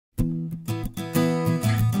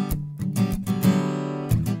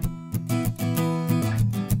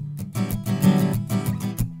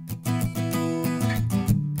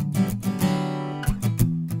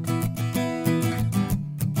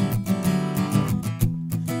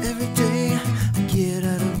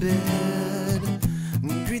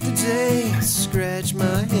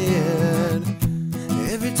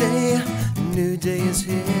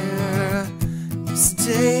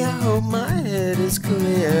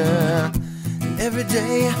longer. And every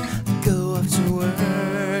day I go off to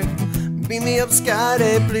work. Beam me up,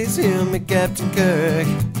 Scotty, please hear me, Captain Kirk.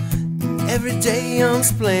 And every day on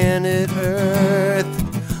this planet Earth,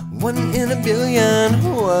 1 in a billion,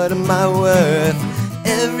 what am I worth?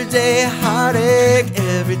 Everyday heartache,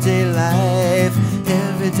 everyday life,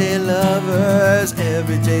 everyday lovers,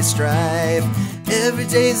 everyday strife. Every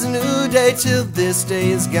day's a new day till this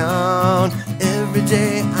day is gone. Every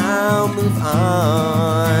day I'll move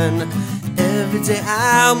on. Every day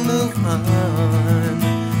I'll move on.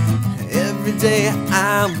 Every day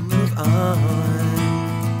I'll move on.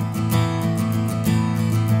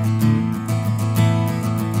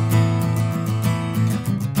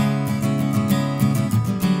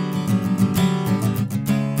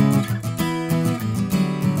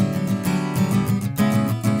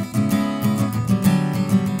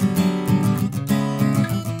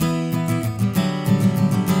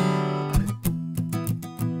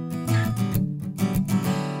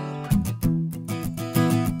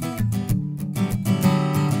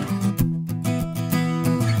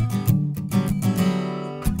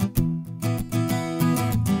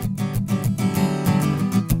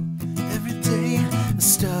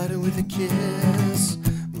 Started with a kiss,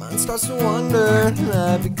 mine starts to wander and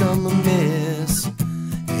I become a mess.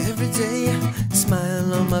 Every day, a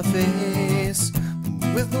smile on my face,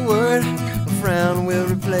 with the word a frown will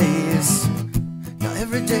replace. Now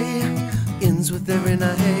every day ends with every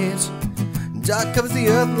night. Dark covers the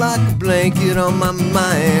earth like a blanket on my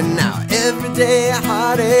mind. Now every day a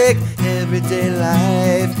heartache, everyday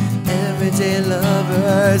life, everyday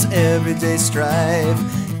lovers, everyday strife.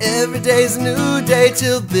 Every day's a new day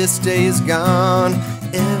till this day is gone.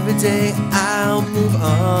 Every day I'll move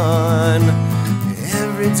on.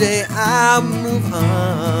 Every day I'll move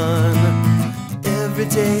on. Every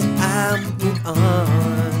day I'll move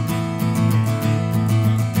on.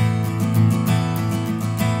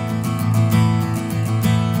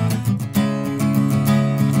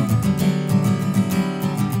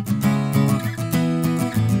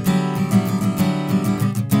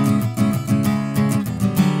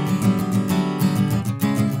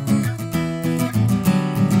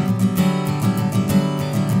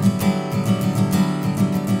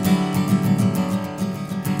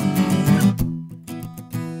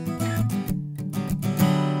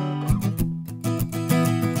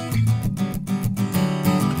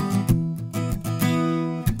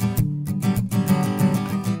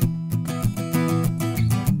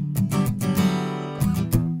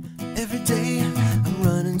 Every day I'm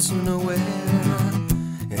running to nowhere.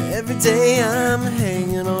 Every day I'm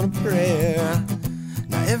hanging on a prayer.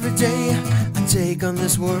 Now every day I take on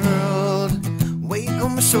this world, weight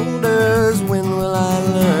on my shoulders, when will I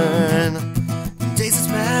learn? Days that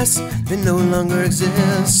pass, they no longer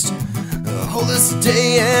exist. Hold this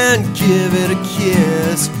day and give it a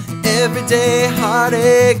kiss. Everyday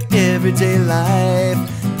heartache, everyday life,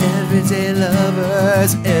 everyday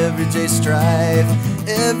lovers, everyday strife.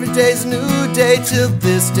 Every day's a new day till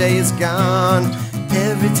this day is gone.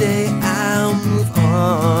 Every day I'll move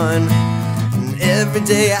on. Every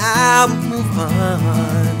day I'll move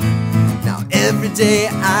on. Now every day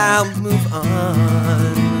I'll move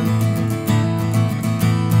on.